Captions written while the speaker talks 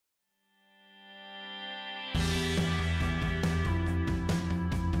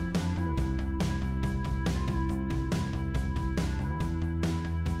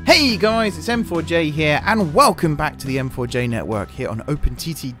Hey guys, it's M4J here, and welcome back to the M4J network here on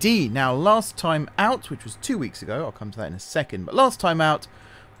OpenTTD. Now, last time out, which was 2 weeks ago, I'll come to that in a second, but last time out,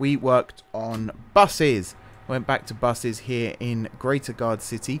 we worked on buses. Went back to buses here in Greater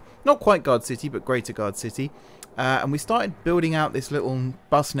Gardcity. Not quite Gardcity, but Greater Gardcity. And we started building out this little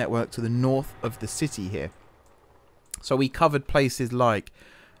bus network to the north of the city here. So we covered places like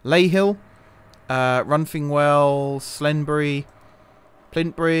Lahill, Runfingwell, Slenbury,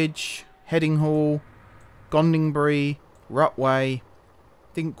 Plintbridge, Headinghall, Gondingbury, Rutway.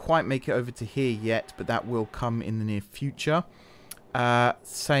 Didn't quite make it over to here yet, but that will come in the near future.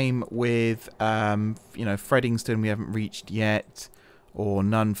 Same with, Fredingston we haven't reached yet, or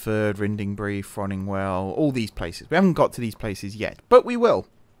Nunford, Rindingbury, Froningwell, all these places. We haven't got to these places yet, but we will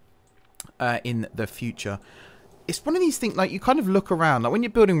in the future. It's one of these things, like, you kind of look around, like when you're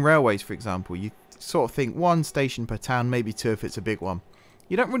building railways, for example, you sort of think one station per town, maybe two if it's a big one.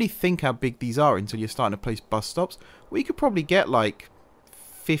 You don't really think how big these are until you're starting to place bus stops. We could probably get like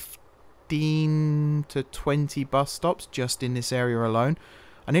 15 to 20 bus stops just in this area alone.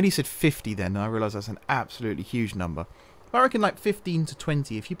 I nearly said 50 then, and I realised that's an absolutely huge number. But I reckon like 15 to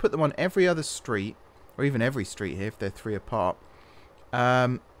 20, if you put them on every other street, or even every street here if they're 3 apart,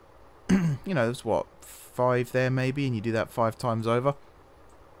 you know, there's what, 5 there maybe, and you do that 5 times over.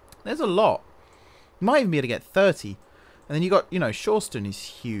 There's a lot. You might even be able to get 30. And then you got, you know, Shawston is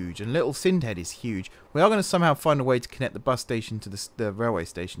huge, and Little Sindhead is huge. We are going to somehow find a way to connect the bus station to the railway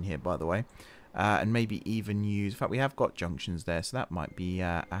station here, by the way. And maybe even use... In fact, we have got junctions there, so that might be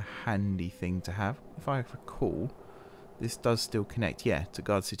a handy thing to have. If I recall, this does still connect, yeah, to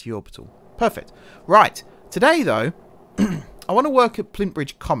Gardcity Orbital. Perfect. Right. Today, though, I want to work at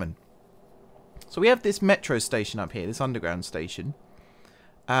Plintbridge Common. So we have this metro station up here, this underground station.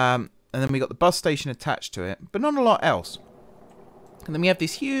 And then we got the bus station attached to it, but not a lot else. And then we have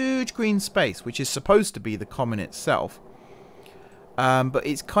this huge green space, which is supposed to be the common itself. But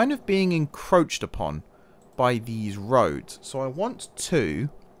it's kind of being encroached upon by these roads. So I want to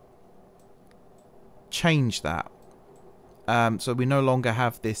change that. So we no longer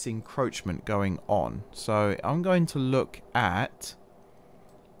have this encroachment going on. So I'm going to look at...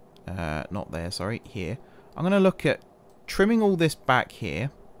 not there, sorry, here. I'm going to look at trimming all this back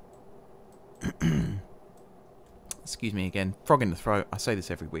here. Excuse me again, frog in the throat. I say this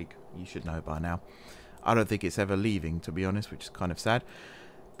every week, you should know by now. I don't think it's ever leaving, to be honest, which is kind of sad.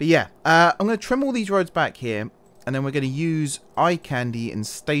 But yeah, I'm going to trim all these roads back here, and then we're going to use eye candy and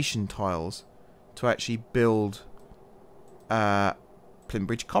station tiles to actually build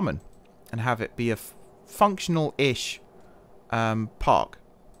Plintbridge Common and have it be a functional-ish park,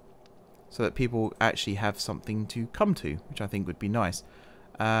 so that people actually have something to come to, which I think would be nice.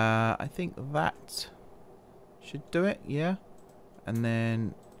 I think that should do it, yeah. And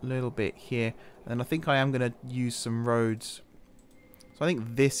then a little bit here. And then I think I am going to use some roads. So I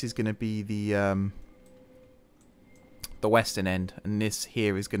think this is going to be the western end. And this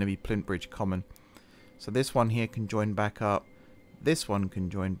here is going to be Plintbridge Common. So this one here can join back up. This one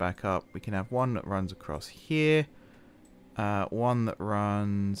can join back up. We can have one that runs across here. One that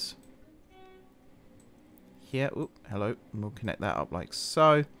runs... here. Oop, hello. And we'll connect that up like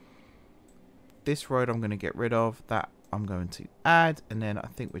so. This road I'm going to get rid of. That I'm going to add. And then I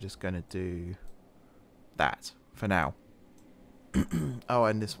think we're just going to do that for now. Oh,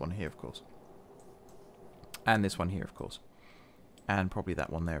 and this one here, of course. And this one here, of course. And probably that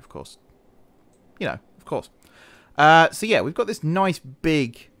one there, of course. You know, of course. So yeah, we've got this nice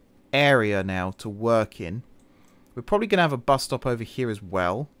big area now to work in. We're probably going to have a bus stop over here as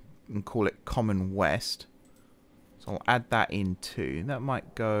well. And call it Common West. So I'll add that in too. That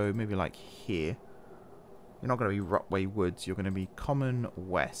might go maybe like here. You're not going to be Rutway Woods. You're going to be Common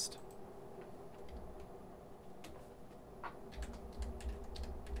West.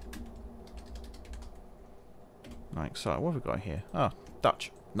 Like so. What have we got here? Oh,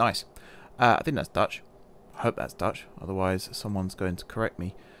 Dutch. Nice. I think that's Dutch. I hope that's Dutch. Otherwise, someone's going to correct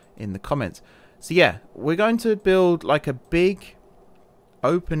me in the comments. So yeah, we're going to build like a big...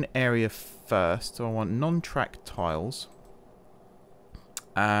 open area first. So I want non-track tiles.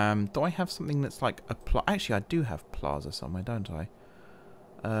 Do I have something that's like a actually I do have plaza somewhere, don't I?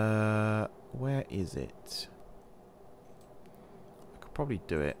 Where is it? I could probably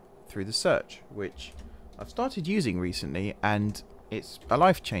do it through the search, which I've started using recently, and it's a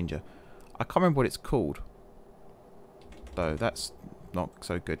life changer. I can't remember what it's called, though. That's not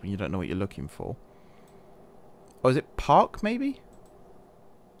so good when you don't know what you're looking for. Oh, is it Park maybe?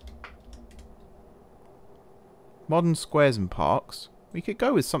 Modern squares and parks. We could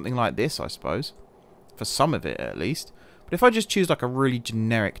go with something like this, I suppose. For some of it, at least. But if I just choose like a really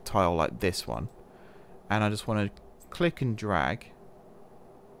generic tile like this one, and I just want to click and drag,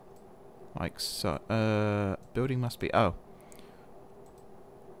 like so. Building must be... Oh.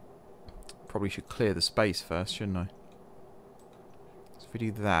 Probably should clear the space first, shouldn't I? So if we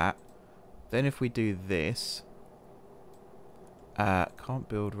do that, then if we do this... can't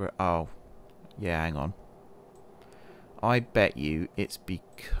build... Oh. Yeah, hang on. I bet you it's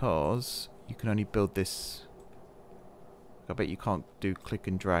because you can only build this... I bet you can't do click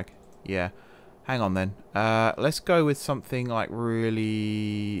and drag. Yeah. Hang on then. Let's go with something like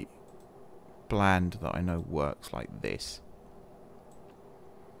really bland that I know works, like this.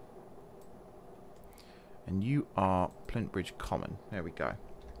 And you are Plintbridge Common. There we go.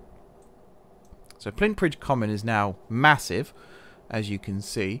 So Plintbridge Common is now massive, as you can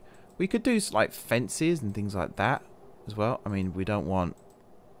see. We could do like fences and things like that as well. I mean, we don't want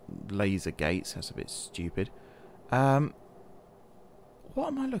laser gates. That's a bit stupid. What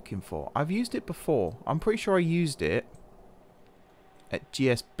am I looking for? I've used it before. I'm pretty sure I used it at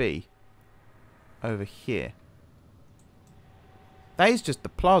GSB over here. That is just the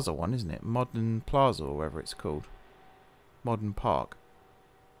plaza one, isn't it? Modern Plaza, or whatever it's called. Modern Park.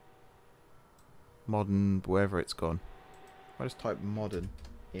 Modern, wherever it's gone. I just type modern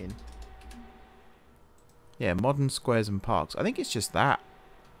in. Yeah, modern squares and parks. I think it's just that.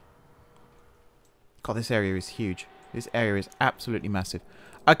 God, this area is huge. This area is absolutely massive.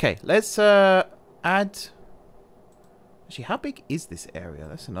 Okay, let's add... Actually, how big is this area?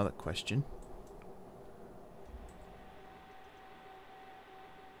 That's another question.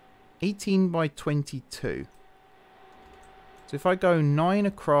 18 by 22. So if I go 9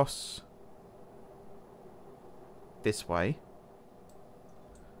 across this way,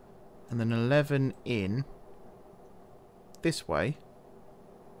 and then 11 in this way.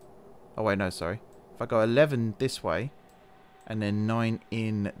 Oh wait, no, sorry. If I go 11 this way, and then 9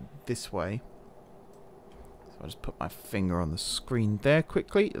 in this way. So I'll just put my finger on the screen there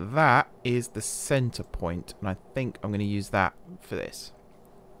quickly. That is the center point, and I think I'm going to use that for this.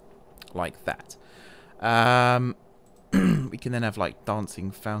 Like that. We can then have like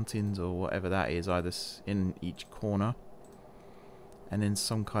dancing fountains or whatever that is, either in each corner. And then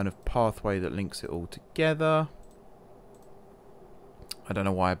some kind of pathway that links it all together. I don't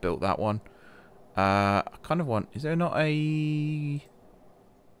know why I built that one. I kind of want... Is there not a...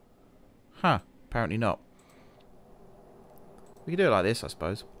 Huh. Apparently not. We could do it like this, I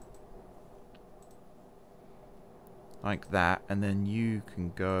suppose. Like that. And then you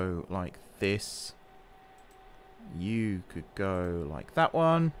can go like this. You could go like that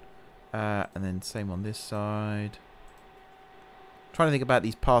one. And then same on this side. Trying to think about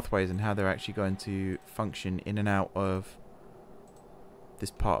these pathways and how they're actually going to function in and out of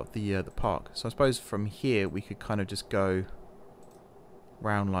this part of the park. So I suppose from here we could kind of just go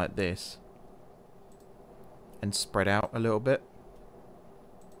round like this and spread out a little bit.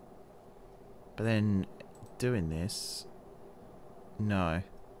 But then doing this, no.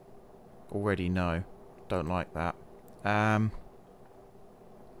 Already no. Don't like that. I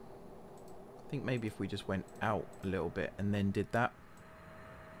think maybe if we just went out a little bit and then did that.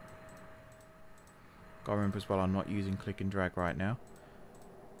 Gotta remember as well, I'm not using click and drag right now.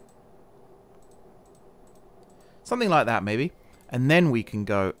 Something like that, maybe. And then we can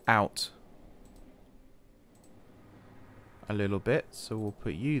go out a little bit. So we'll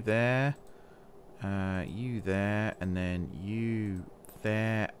put you there, you there, and then you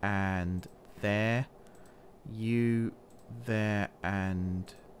there and there. You there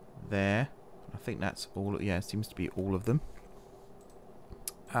and there. I think that's all. Yeah, it seems to be all of them.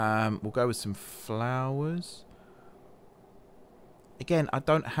 We'll go with some flowers. Again, I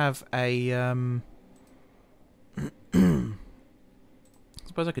don't have a... I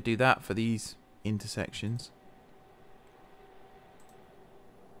suppose I could do that for these intersections.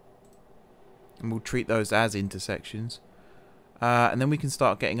 And we'll treat those as intersections. And then we can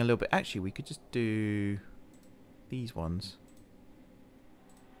start getting a little bit... Actually, we could just do these ones.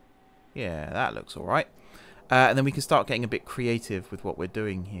 Yeah, that looks alright. And then we can start getting a bit creative with what we're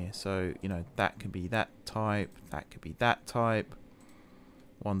doing here. So, you know, that could be that type. That could be that type.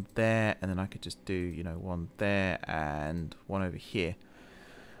 One there. And then I could just do, you know, one there and one over here.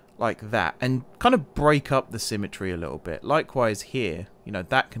 Like that. And kind of break up the symmetry a little bit. Likewise here. You know,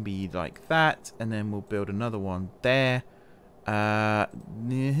 that can be like that. And then we'll build another one there. What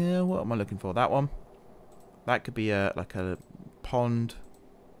am I looking for? That one. That could be like a pond.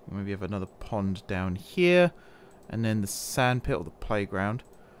 Maybe have another pond down here. And then the sand pit or the playground.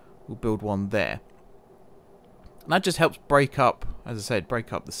 We'll build one there. And that just helps break up, as I said,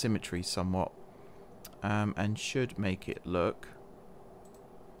 break up the symmetry somewhat. and should make it look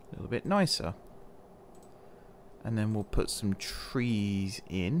a little bit nicer. And then we'll put some trees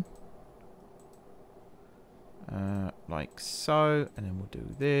in. Like so. And then we'll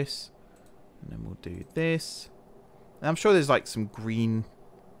do this. And then we'll do this. And I'm sure there's like some greenery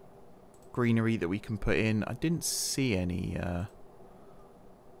that we can put in. I didn't see any...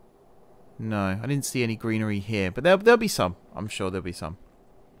 No, I didn't see any greenery here. But there'll be some. I'm sure there'll be some.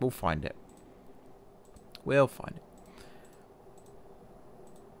 We'll find it. We'll find it.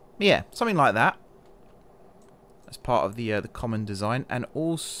 Yeah, something like that. As part of the common design. And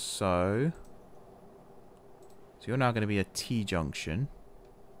also... So you're now going to be a T-junction.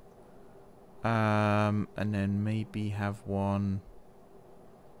 And then maybe have one...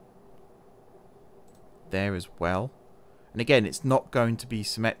 there as well. And again, it's not going to be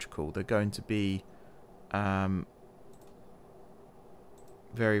symmetrical. They're going to be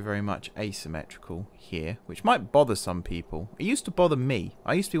very, very much asymmetrical here, which might bother some people. It used to bother me.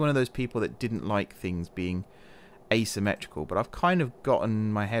 I used to be one of those people that didn't like things being asymmetrical, but I've kind of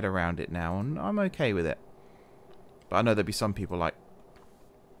gotten my head around it now, and I'm okay with it. But I know there'll be some people like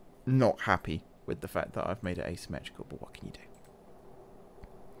not happy with the fact that I've made it asymmetrical, but what can you do?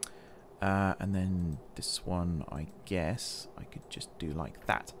 And then this one, I guess, I could just do like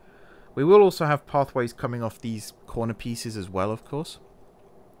that. We will also have pathways coming off these corner pieces as well, of course.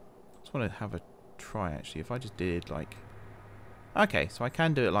 Just want to have a try, actually. If I just did, like... Okay, so I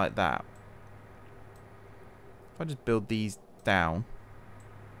can do it like that. If I just build these down...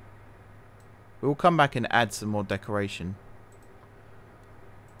 We will come back and add some more decoration.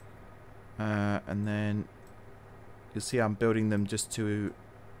 And then... You'll see I'm building them just to...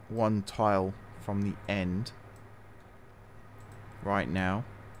 one tile from the end right now,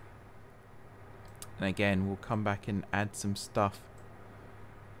 and again we'll come back and add some stuff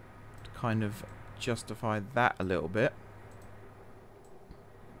to kind of justify that a little bit.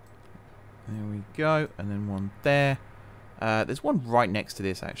 There we go, and then one there. There's one right next to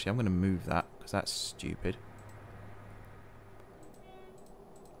this, actually. I'm going to move that because that's stupid.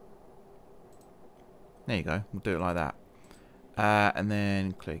 There you go, we'll do it like that. And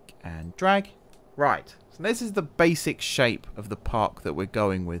then click and drag. Right, so this is the basic shape of the park that we're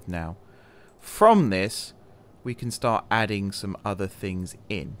going with now. From this, we can start adding some other things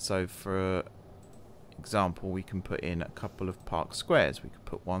in. So for example, we can put in a couple of park squares. We could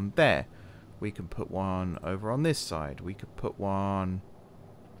put one there. We can put one over on this side. We could put one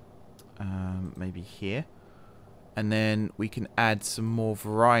maybe here. And then we can add some more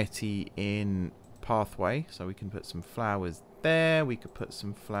variety in pathway. So we can put some flowers there. We could put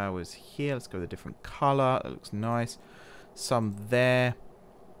some flowers here. Let's go with a different colour. That looks nice. Some there.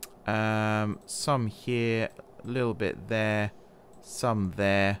 Some here. A little bit there. Some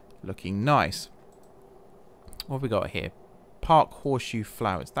there. Looking nice. What have we got here? Park horseshoe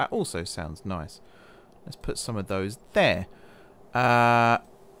flowers. That also sounds nice. Let's put some of those there. That's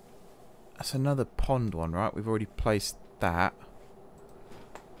another pond one, right? We've already placed that.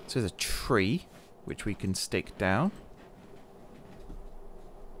 So there's a tree, which we can stick down.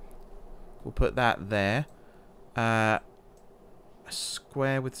 We'll put that there. A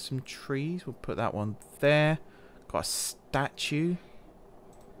square with some trees. We'll put that one there. Got a statue.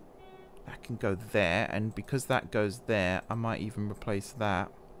 That can go there. And because that goes there, I might even replace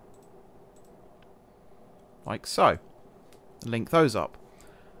that. Like so. Link those up.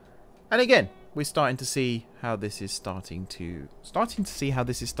 And again, we're starting to see how this is starting to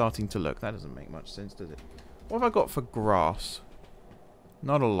look. That doesn't make much sense, does it? What have I got for grass?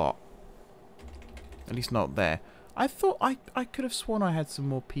 Not a lot. At least not there. I thought I could have sworn I had some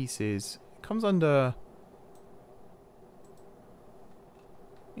more pieces. It comes under...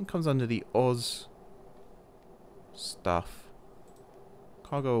 It comes under the Oz stuff.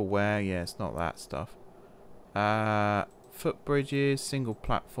 Cargo aware. Yeah, it's not that stuff. Footbridges, single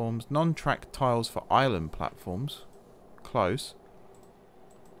platforms, non-track tiles for island platforms. Close.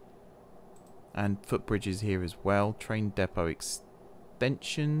 And footbridges here as well. Train depot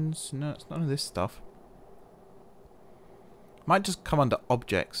extensions. No, it's none of this stuff. Might just come under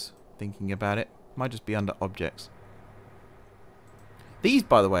objects, thinking about it. Might just be under objects. These,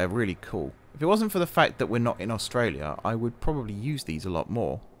 by the way, are really cool. If it wasn't for the fact that we're not in Australia, I would probably use these a lot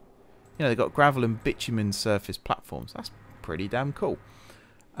more. You know, they've got gravel and bitumen surface platforms. That's pretty damn cool.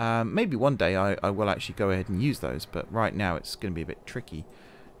 Maybe one day I will actually go ahead and use those, but right now it's going to be a bit tricky.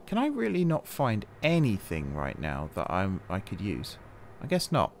 Can I really not find anything right now that I could use? I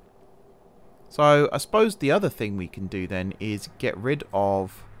guess not. So I suppose the other thing we can do then is get rid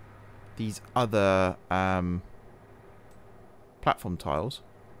of these other platform tiles.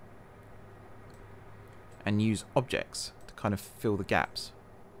 and use objects to kind of fill the gaps.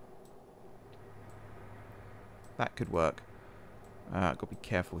 That could work. I've got to be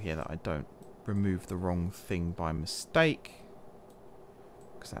careful here that I don't remove the wrong thing by mistake,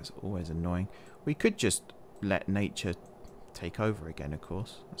 because that's always annoying. We could just let nature take over again, of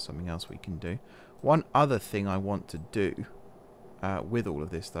course. That's something else we can do. One other thing I want to do with all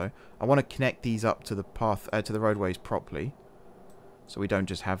of this, though, I want to connect these up to the path, to the roadways properly, so we don't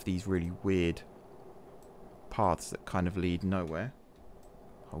just have these really weird paths that kind of lead nowhere.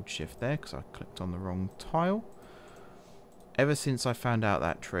 Hold shift there because I clicked on the wrong tile. Ever since I found out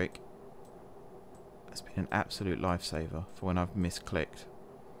that trick, it's been an absolute lifesaver for when I've misclicked.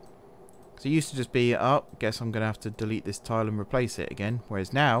 So it used to just be, oh, guess I'm going to have to delete this tile and replace it again.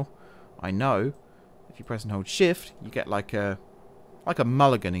 Whereas now, I know, if you press and hold shift, you get like a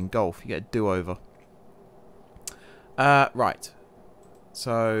mulligan in golf. You get a do-over. Right.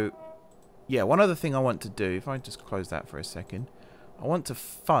 So, yeah, one other thing I want to do, if I just close that for a second, I want to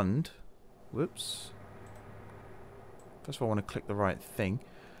fund, whoops. First of all, I want to click the right thing.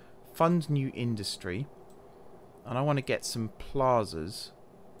 Fund new industry. And I want to get some plazas.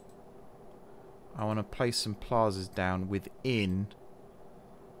 I want to place some plazas down within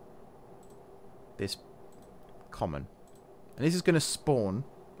this common. And this is going to spawn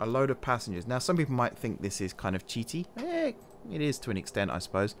a load of passengers. Now, some people might think this is kind of cheaty. It is to an extent, I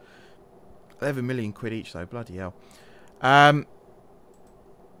suppose. They have £1 million each, though. Bloody hell. But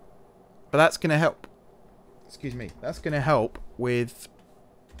that's going to help. Excuse me. That's going to help with...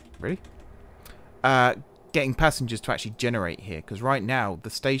 Really? Getting passengers to actually generate here. Because right now, the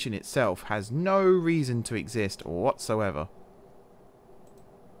station itself has no reason to exist whatsoever.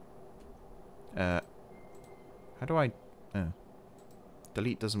 How do I...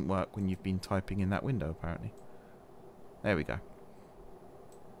 delete doesn't work when you've been typing in that window, apparently. There we go.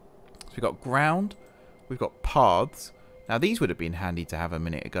 So we've got ground. We've got paths. Now, these would have been handy to have a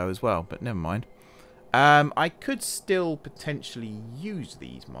minute ago as well, but never mind. I could still potentially use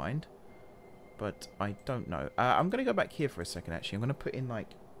these, mind. But I don't know. I'm going to go back here for a second, actually. I'm going to put in, like,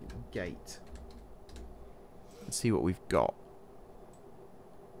 a gate. Let's see what we've got.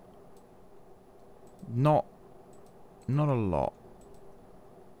 Not a lot.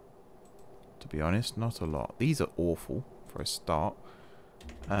 To be honest, not a lot. These are awful for a start.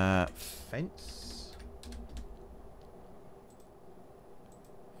 Fence.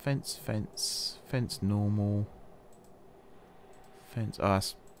 Fence normal. Fence. Oh,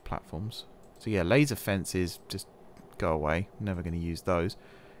 that's platforms. So yeah, laser fences, just go away. Never going to use those.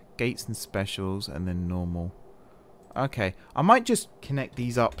 Gates and specials, and then normal. Okay, I might just connect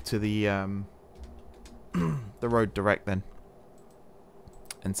these up to the the road direct then,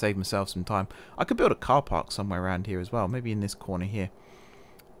 and save myself some time. I could build a car park somewhere around here as well, maybe in this corner here,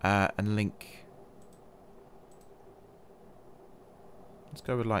 and link. Let's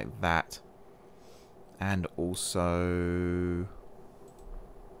go with like that, and also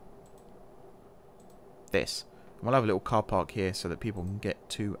this. We'll have a little car park here so that people can get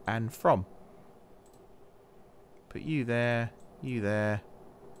to and from. Put you there, you there,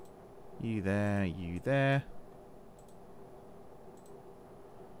 you there, you there.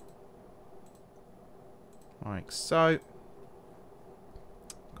 Like so.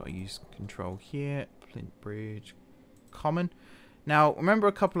 Got to use control here. Plintbridge Common. Now, remember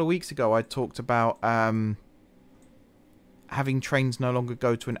a couple of weeks ago I talked about having trains no longer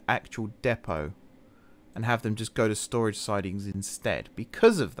go to an actual depot and have them just go to storage sidings instead.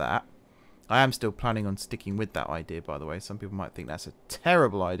 Because of that, I am still planning on sticking with that idea, by the way. Some people might think that's a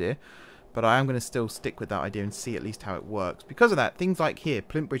terrible idea, but I am going to still stick with that idea and see at least how it works. Because of that, things like here,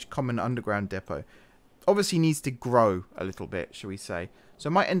 Plintbridge Common Underground Depot, obviously needs to grow a little bit, shall we say. So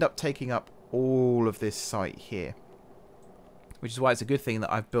it might end up taking up all of this site here. Which is why it's a good thing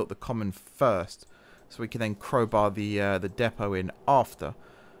that I've built the common first, so we can then crowbar the depot in after,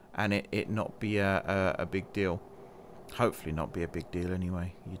 and it not be a big deal. Hopefully not be a big deal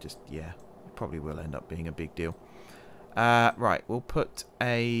anyway. Yeah, it probably will end up being a big deal. Right, we'll put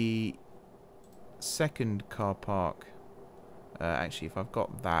a second car park. Actually, if I've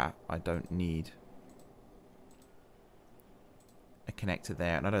got that, I don't need a connector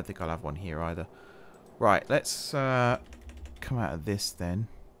there, and I don't think I'll have one here either. Right, let's come out of this then,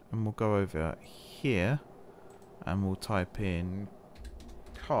 and we'll go over here, and we'll type in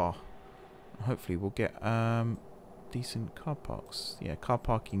car. Hopefully we'll get decent car parks. Yeah, car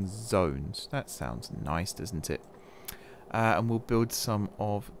parking zones. That sounds nice, doesn't it? And we'll build some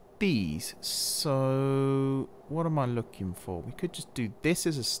of these. So what am I looking for? We could just do this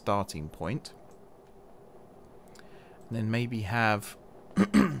as a starting point, and then maybe have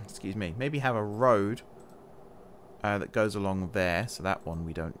excuse me, maybe have a road that goes along there. So that one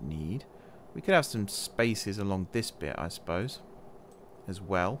we don't need. We could have some spaces along this bit, I suppose, as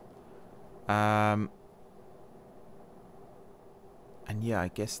well. And yeah, I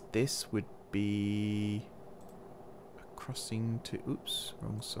guess this would be a crossing to... Oops,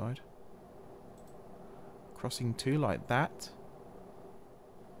 wrong side. Crossing to like that.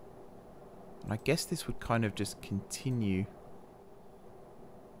 And I guess this would kind of just continue.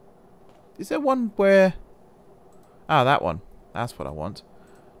 Is there one where... Ah, that one. That's what I want.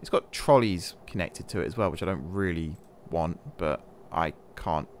 It's got trolleys connected to it as well, which I don't really want, but I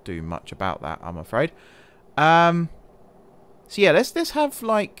can't do much about that, I'm afraid. So yeah, let's have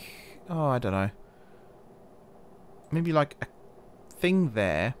like... Oh, I don't know. Maybe like a thing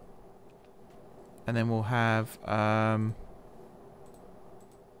there. And then we'll have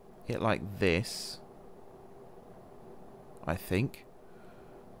it like this, I think.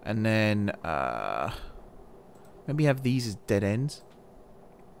 And then maybe have these as dead ends.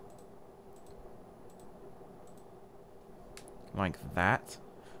 Like that.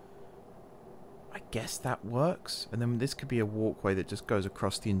 I guess that works. And then this could be a walkway that just goes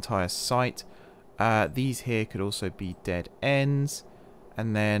across the entire site. These here could also be dead ends.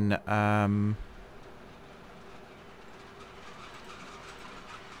 And then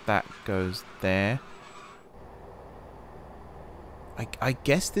that goes there. I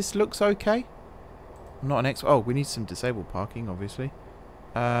guess this looks okay. I'm not an expert. Oh, we need some disabled parking, obviously.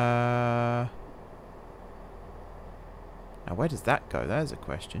 Now, where does that go? There's a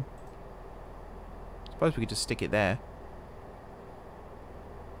question. Suppose we could just stick it there.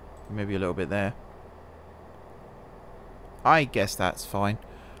 Maybe a little bit there. I guess that's fine.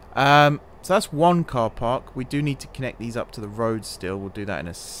 So that's one car park. We do need to connect these up to the road still. We'll do that in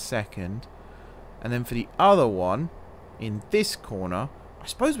a second. And then for the other one, in this corner, I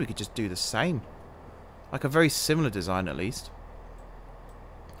suppose we could just do the same. Like a very similar design at least.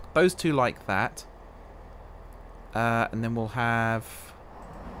 Those two like that. And then we'll have...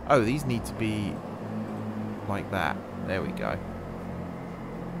 Oh, these need to be like that. There we go.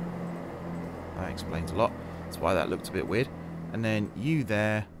 That explains a lot. That's why that looked a bit weird. And then you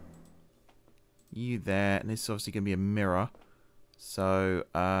there. You there. And this is obviously going to be a mirror. So,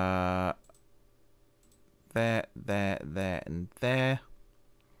 there, and there.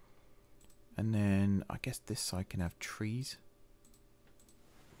 And then I guess this side can have trees.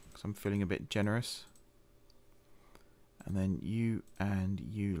 Because I'm feeling a bit generous. And then you and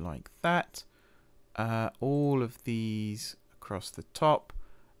you like that. All of these across the top.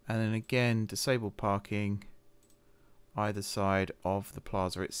 And then again, disabled parking either side of the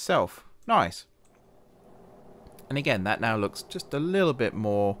plaza itself. Nice. And again, that now looks just a little bit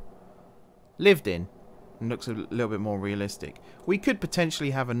more lived in. And looks a little bit more realistic. We could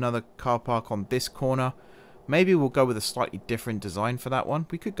potentially have another car park on this corner. Maybe we'll go with a slightly different design for that one.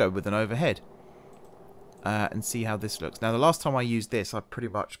 We could go with an overhead. And see how this looks. Now, the last time I used this, I pretty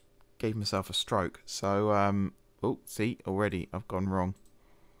much gave myself a stroke. So, oh, see, already I've gone wrong.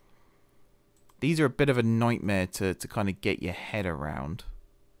 These are a bit of a nightmare to kind of get your head around.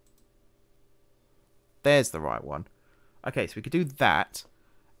 There's the right one. Okay, so we could do that.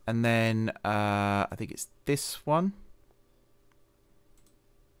 And then, I think it's this one.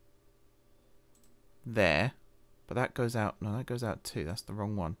 There. But that goes out. No, that goes out too. That's the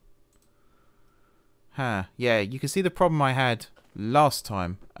wrong one. Huh. Yeah, you can see the problem I had last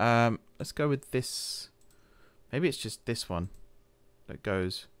time. Let's go with this. Maybe it's just this one that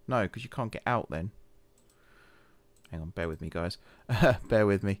goes... No, because you can't get out then. Hang on, bear with me, guys. Bear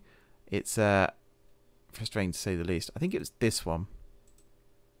with me. It's frustrating to say the least. I think it was this one.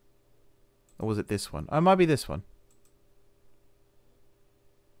 Or was it this one? Oh, it might be this one.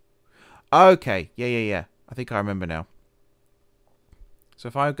 Okay. Yeah. I think I remember now. So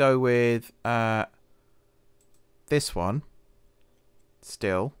if I go with this one,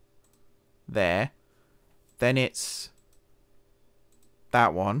 still, there, then it's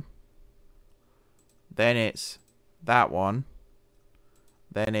that one, then it's that one,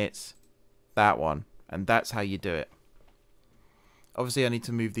 then it's that one. And that's how you do it. Obviously, I need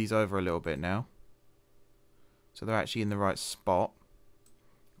to move these over a little bit now. So they're actually in the right spot.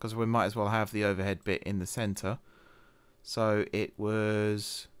 Because we might as well have the overhead bit in the center. So it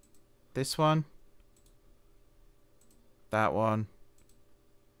was this one, that one,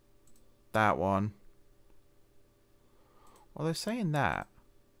 that one. Well, they're saying that.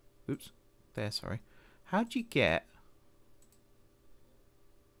 Oops. There, sorry. How'd you get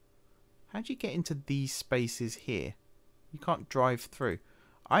into these spaces here? You can't drive through.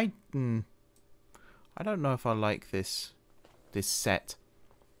 I don't know if I like this set.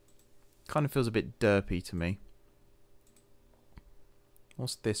 Kind of feels a bit derpy to me.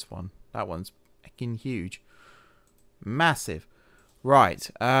 What's this one? That one's fucking huge. Massive. Right.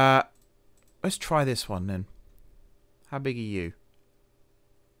 Let's try this one then. How big are you?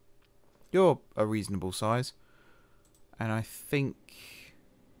 You're a reasonable size. And I think...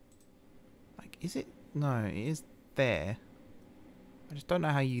 like, is it? No, it is there. I just don't know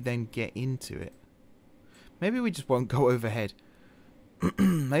how you then get into it. Maybe we just won't go overhead.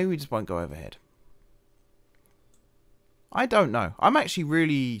 Maybe we just won't go overhead. I don't know. I'm actually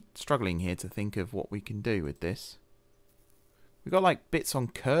really struggling here to think of what we can do with this. We've got like bits on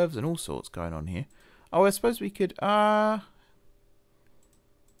curves and all sorts going on here. Oh, I suppose we could... okay,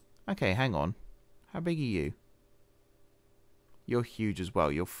 hang on. How big are you? You're huge as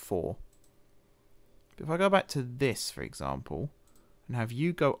well. You're 4. But if I go back to this, for example, and have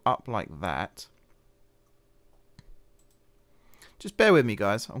you go up like that... just bear with me,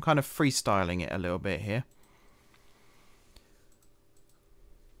 guys. I'm kind of freestyling it a little bit here.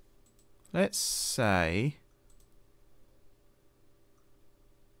 Let's say...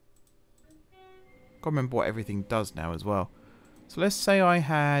 I can't remember what everything does now as well. So let's say I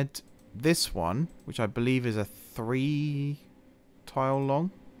had this one, which I believe is a 3 tile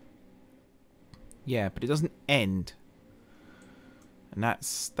long. Yeah, but it doesn't end. And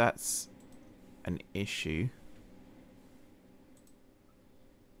that's an issue.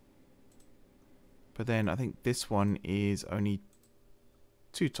 But then I think this one is only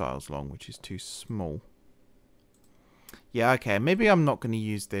 2 tiles long, which is too small. Yeah, okay. Maybe I'm not going to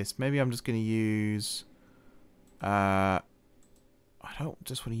use this. Maybe I'm just going to use... I don't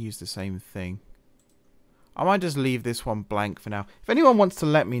just want to use the same thing. I might just leave this one blank for now. If anyone wants to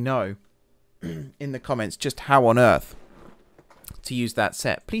let me know in the comments just how on earth to use that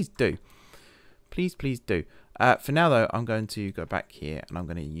set, please do. Please, please do. For now, though, I'm going to go back here and I'm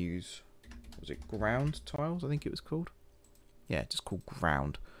going to use... was it ground tiles? I think it was called. Yeah, just called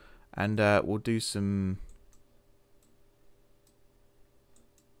ground. And we'll do some...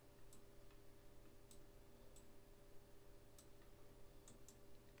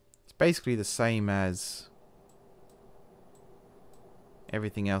 it's basically the same as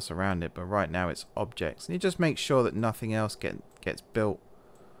everything else around it, but right now it's objects. And it just makes sure that nothing else gets built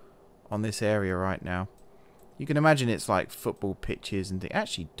on this area right now. You can imagine it's like football pitches and things.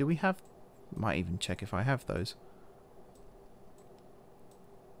 Actually, do we have... might even check if I have those.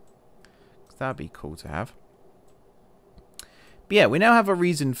 That'd be cool to have. But yeah, we now have a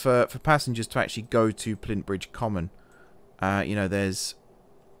reason for passengers to actually go to Plintbridge Common. You know, there's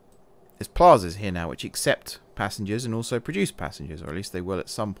plazas here now which accept passengers and also produce passengers, or at least they will at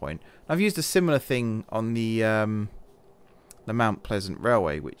some point. I've used a similar thing on the Mount Pleasant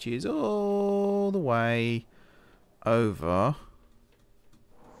Railway, which is all the way over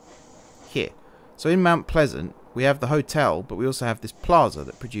here. So in Mount Pleasant, we have the hotel, but we also have this plaza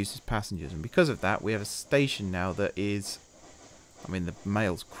that produces passengers. And because of that, we have a station now that is... I mean, the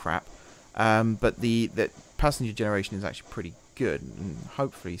mail's crap. But the passenger generation is actually pretty good. And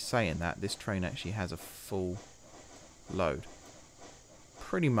hopefully, saying that, this train actually has a full load.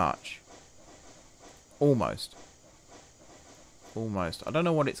 Pretty much. Almost. Almost. I don't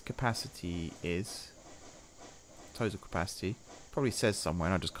know what its capacity is. Total capacity. Probably says somewhere,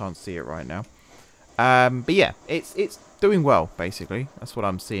 and I just can't see it right now. But yeah, it's doing well, basically. That's what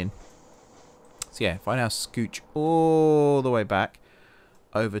I'm seeing. So yeah, if I now scooch all the way back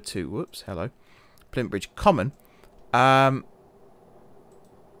over to, whoops, hello, Plintbridge Common. What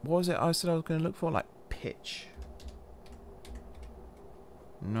was it I said I was going to look for? Like pitch.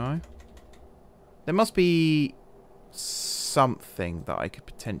 No. There must be something that I could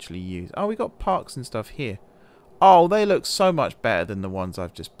potentially use. Oh, we got parks and stuff here. Oh, they look so much better than the ones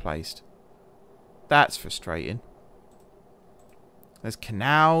I've just placed. That's frustrating. There's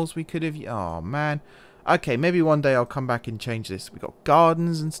canals we could have... oh, man. Okay, maybe one day I'll come back and change this. We've got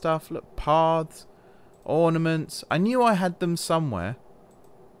gardens and stuff. Look, paths, ornaments. I knew I had them somewhere.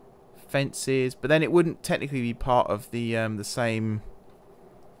 Fences. But then it wouldn't technically be part of the same...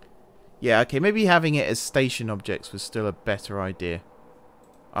 yeah, okay. Maybe having it as station objects was still a better idea.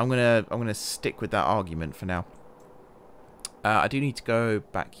 I'm gonna stick with that argument for now. I do need to go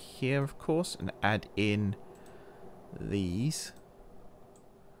back here, of course, and add in these.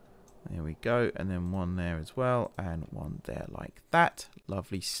 There we go, and then one there as well, and one there like that.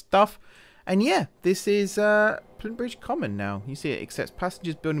 Lovely stuff. And yeah, this is Plintbridge Common now. You see it accepts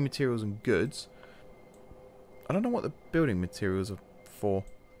passengers, building materials, and goods. I don't know what the building materials are for.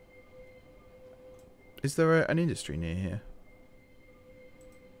 Is there an industry near here?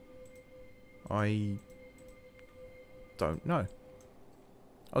 I don't know.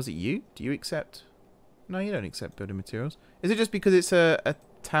 Oh, is it you? Do you accept No, you don't accept building materials. Is it just because it's a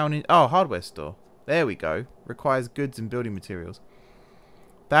town in... Oh, hardware store. There we go. Requires goods and building materials.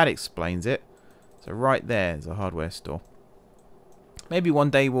 That explains it. So right there is a hardware store. Maybe one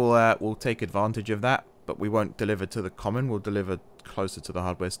day we'll take advantage of that, but we won't deliver to the common. We'll deliver closer to the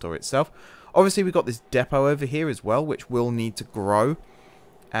hardware store itself. Obviously, we've got this depot over here as well, which will need to grow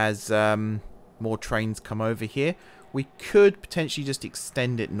as more trains come over here. We could potentially just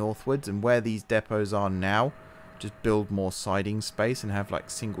extend it northwards, and where these depots are now, just build more siding space and have like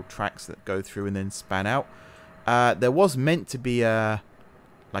single tracks that go through and then span out. There was meant to be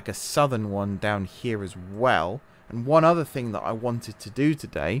like a southern one down here as well. And one other thing that I wanted to do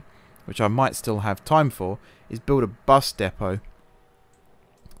today, which I might still have time for, is build a bus depot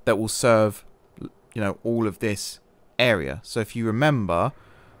that will serve, you know, all of this area. So if you remember,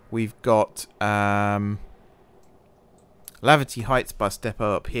 we've got Laverty Heights bus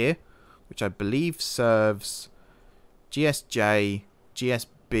depot up here, which I believe serves GSJ,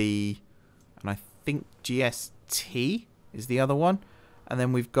 GSB, and I think GST is the other one. And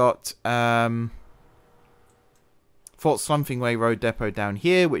then we've got Fort Slumfingway Road Depot down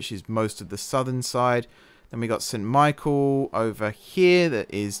here, which is most of the southern side. Then we got St. Michael over here,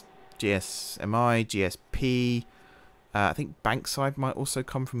 that is GSMI, GSP. I think Bankside might also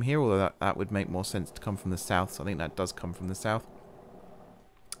come from here, although that would make more sense to come from the south. So I think that does come from the south.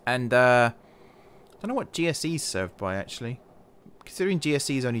 And I don't know what GSE is served by, actually. Considering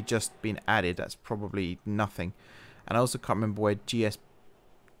GSE has only just been added, that's probably nothing. And I also can't remember where GSG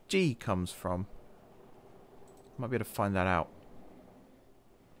comes from. Might be able to find that out.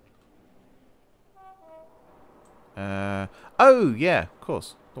 Oh, yeah, of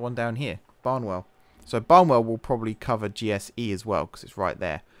course. The one down here. Barnwell. So Barnwell will probably cover GSE as well, because it's right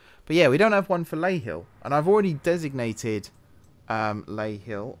there. But yeah, we don't have one for Lahill. And I've already designated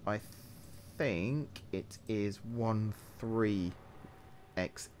Lahill. I think it is 13XX.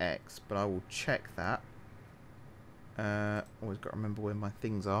 But I will check that. Always got to remember where my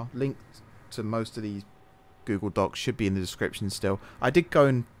things are. Linked to most of these Google Docs should be in the description still. I did go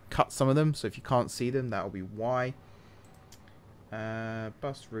and cut some of them, so if you can't see them, that'll be why.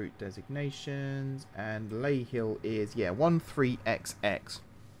 Bus route designations, and Lahill is, yeah, 13XX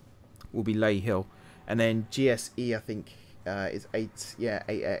will be Lahill. And then GSE, I think, is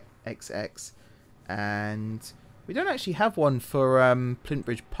 8XX. And we don't actually have one for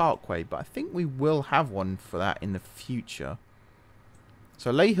Plintbridge Parkway, but I think we will have one for that in the future.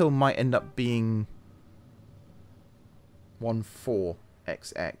 So Lahill might end up being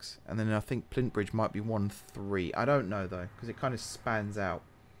 14XX, and then I think Plintbridge might be 13. I don't know though, because it kind of spans out.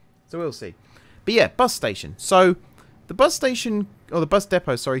 So we'll see. But yeah, bus station. So the bus station, or the bus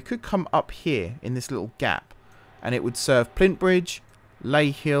depot, sorry, could come up here in this little gap, and it would serve Plintbridge,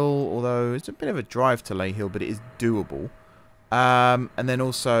 Lahill, although it's a bit of a drive to Lahill, but it is doable. And then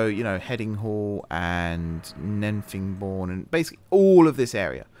also, you know, Headinghall and Nenfingbourne, and basically all of this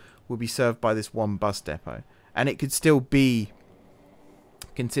area will be served by this one bus depot. And it could still be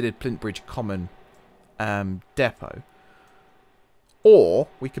considered Plintbridge Common depot. Or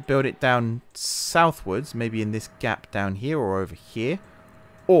we could build it down southwards, maybe in this gap down here or over here.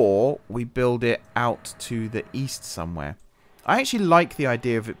 Or we build it out to the east somewhere. I actually like the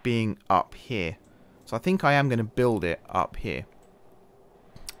idea of it being up here. So I think I am going to build it up here.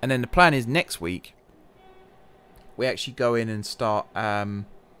 And then the plan is next week, we actually go in and start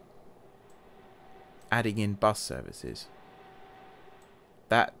adding in bus services.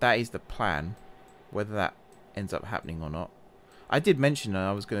 That is the plan. Whether that ends up happening or not. I did mention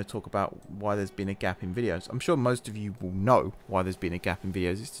I was going to talk about why there's been a gap in videos. I'm sure most of you will know why there's been a gap in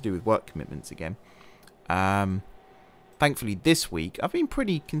videos. It's to do with work commitments again. Thankfully this week, I've been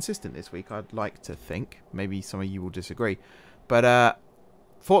pretty consistent this week, I'd like to think. Maybe some of you will disagree. But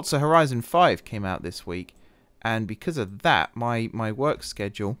Forza Horizon 5 came out this week. And because of that, my work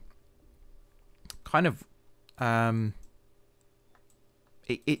schedule kind of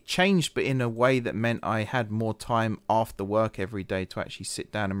it changed, but in a way that meant I had more time after work every day to actually sit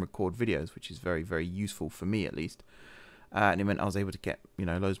down and record videos, which is very, very useful for me at least. And it meant I was able to get, you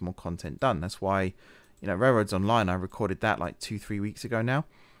know, loads more content done. That's why, you know, Railroads Online, I recorded that like 2-3 weeks ago now,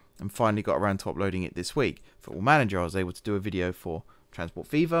 and finally got around to uploading it this week. Football Manager, I was able to do a video for Transport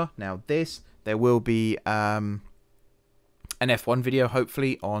Fever. Now this, there will be an F1 video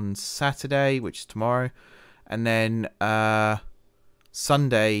hopefully on Saturday, which is tomorrow, and then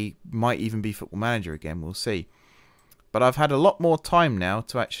Sunday might even be Football Manager again, we'll see. But I've had a lot more time now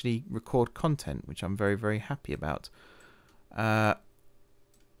to actually record content, which I'm very, very happy about. And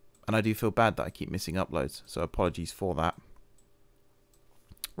I do feel bad that I keep missing uploads, so apologies for that.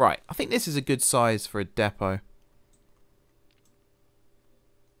 Right, I think this is a good size for a depot.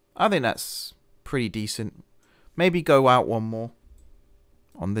 I think that's pretty decent. Maybe go out one more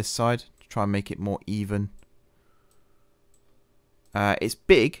on this side to try and make it more even. It's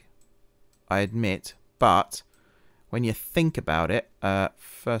big, I admit, but when you think about it,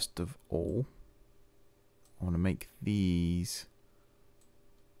 first of all, I want to make these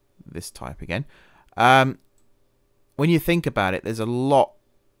this type again. When you think about it, there's a lot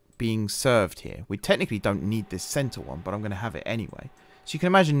being served here. We technically don't need this center one, but I'm going to have it anyway. So you can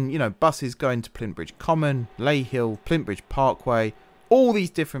imagine, you know, buses going to Plintbridge Common, Lahill, Plintbridge Parkway, all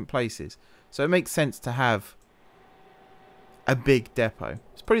these different places. So it makes sense to have a big depot.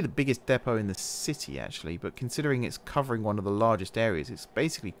 It's probably the biggest depot in the city, actually, but considering it's covering one of the largest areas, it's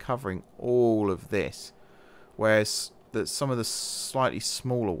basically covering all of this. Whereas that some of the slightly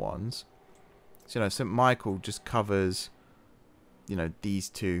smaller ones, so, you know, St. Michael just covers, you know, these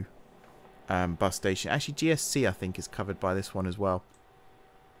two bus stations. Actually, GSC, I think, is covered by this one as well.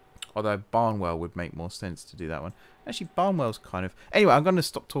 Although Barnwell would make more sense to do that one. Actually, Barnwell's kind of... Anyway, I'm going to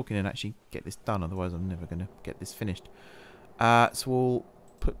stop talking and actually get this done. Otherwise, I'm never going to get this finished. So we'll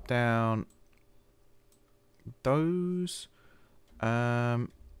put down those.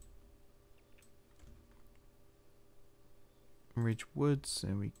 Ridge Woods.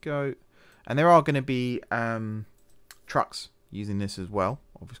 There we go. And there are going to be trucks using this as well,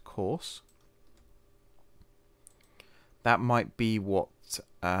 of course. That might be what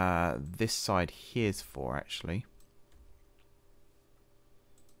this side here's for, actually.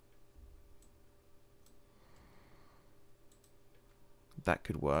 That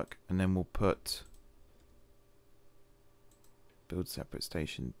could work. And then we'll put build separate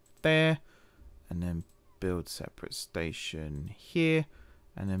station there. And then build separate station here.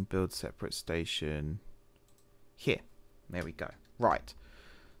 And then build separate station here. There we go. Right.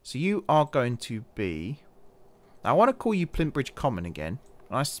 So you are going to be... Now I want to call you Plintbridge Common again.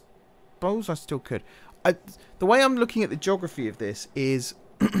 I suppose I still could. The way I'm looking at the geography of this is...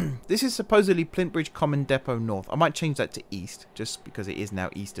 this is supposedly Plintbridge Common Depot North. I might change that to East, just because it is now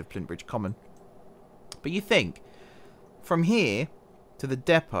east of Plintbridge Common. But you think, from here to the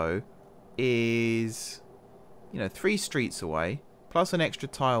depot is, you know, 3 streets away, plus an extra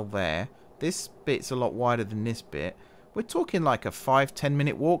tile there. This bit's a lot wider than this bit. We're talking like a 5-10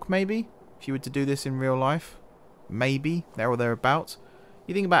 minute walk, maybe, if you were to do this in real life. Maybe, there or thereabouts.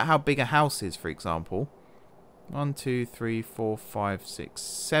 You think about how big a house is, for example. 1, 2, 3, 4, 5, 6,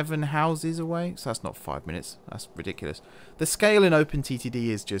 7 houses away. So that's not 5 minutes. That's ridiculous. The scale in OpenTTD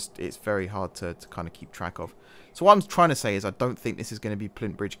is just, it's very hard to kind of keep track of. So what I'm trying to say is I don't think this is going to be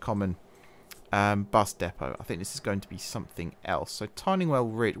Plintbridge Common bus depot. I think this is going to be something else. So Tarningwell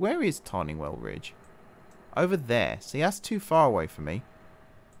Ridge. Where is Tarningwell Ridge? Over there. See, that's too far away for me.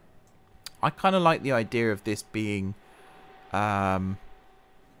 I kind of like the idea of this being named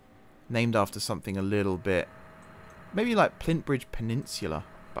after something a little bit... Maybe like Plintbridge Peninsula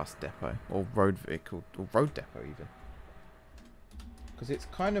bus depot. Or road vehicle. Or road depot even. Because it's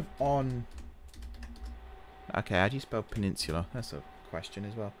kind of on... Okay, how do you spell peninsula? That's a question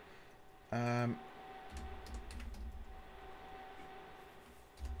as well.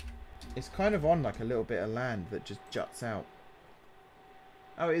 It's kind of on like a little bit of land that just juts out.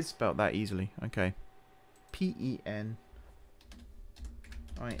 Oh, it is spelled that easily. Okay. P-E-N-I-N-S-U-L-A.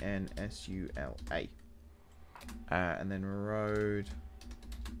 And then road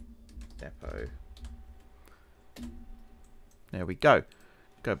depot. There we go.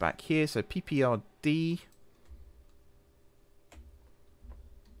 Go back here. So PPRD.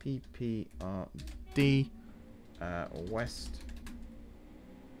 PPRD. West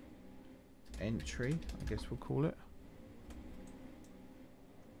entry, I guess we'll call it.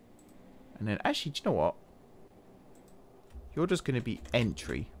 And then, actually, do you know what? You're just going to be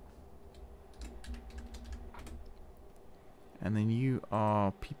entry. And then you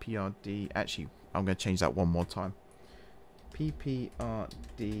are PPRD. Actually, I'm going to change that one more time.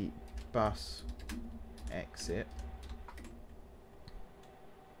 PPRD bus exit.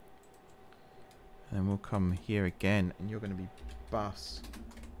 And then we'll come here again. And you're going to be bus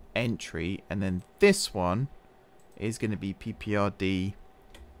entry. And then this one is going to be PPRD.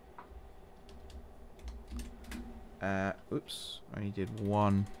 Oops, I only did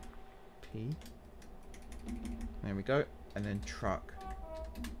one P. There we go. And then truck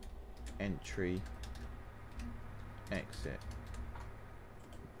entry exit.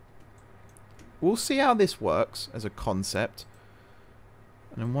 We'll see how this works as a concept.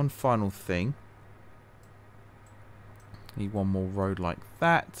 And then one final thing. Need one more road like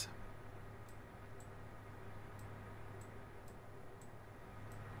that.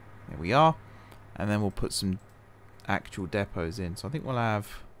 There we are. And then we'll put some actual depots in. So I think we'll have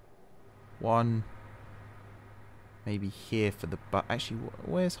one maybe here for the bus. Actually,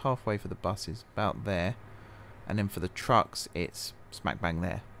 where's halfway for the buses? About there. And then for the trucks, it's smack bang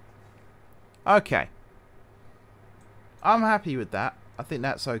there. Okay. I'm happy with that. I think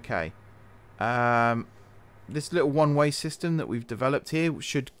that's okay. This little one-way system that we've developed here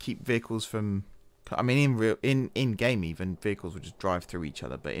should keep vehicles from... I mean, in game even, vehicles will just drive through each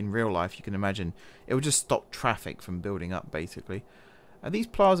other. But in real life, you can imagine it will just stop traffic from building up, basically. Are these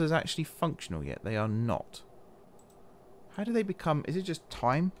plazas actually functional yet? They are not. How do they become... Is it just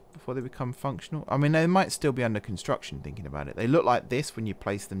time before they become functional? I mean, they might still be under construction, thinking about it. They look like this when you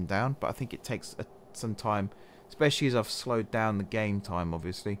place them down, but I think it takes some time, especially as I've slowed down the game time,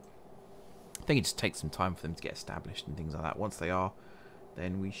 obviously. I think it just takes some time for them to get established and things like that. Once they are,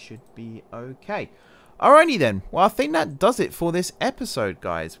 then we should be okay. Alrighty then. Well, I think that does it for this episode,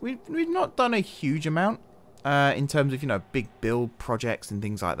 guys. We've not done a huge amount in terms of, you know, big build projects and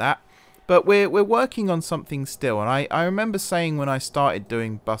things like that. But we're working on something still. And I remember saying when I started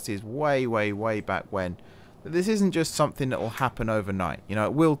doing buses way back when, that this isn't just something that will happen overnight. You know,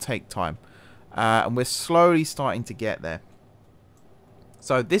 it will take time. And we're slowly starting to get there.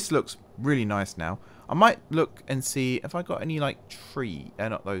 So this looks really nice now. I might look and see if I got any like tree,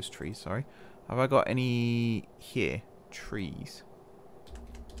 not those trees, sorry. Have I got any here? Trees.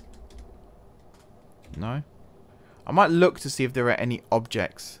 No? I might look to see if there are any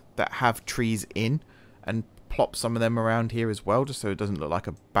objects that have trees in and plop some of them around here as well, just so it doesn't look like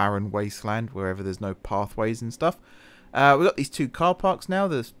a barren wasteland wherever there's no pathways and stuff. We've got these two car parks now,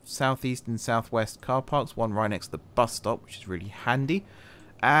 the southeast and southwest car parks, one right next to the bus stop, which is really handy.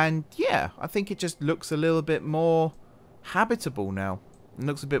 And yeah, I think it just looks a little bit more habitable now. It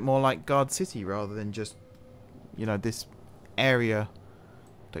looks a bit more like Gardcity rather than just, you know, this area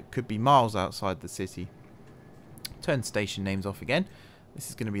that could be miles outside the city. Turn station names off again. This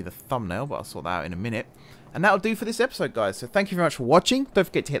is going to be the thumbnail, but I'll sort that out in a minute. And that'll do for this episode, guys. So thank you very much for watching. Don't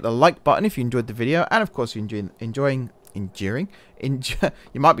forget to hit the like button if you enjoyed the video. And of course, you're you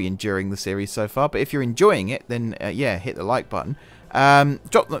might be enduring the series so far, but if you're enjoying it, then yeah, hit the like button.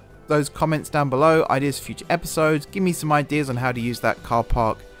 Drop those comments down below, ideas for future episodes. Give me some ideas on how to use that car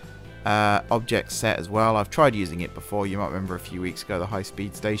park object set as well. I've tried using it before. You might remember a few weeks ago, the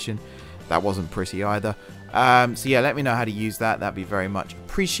high-speed station. That wasn't pretty either. So yeah, let me know how to use that. That'd be very much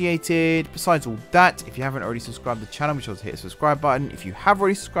appreciated. Besides all that, if you haven't already subscribed to the channel, be sure to hit the subscribe button. If you have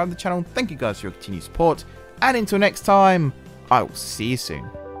already subscribed to the channel, thank you guys for your continued support. And until next time, I will see you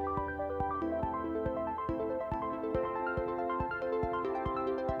soon.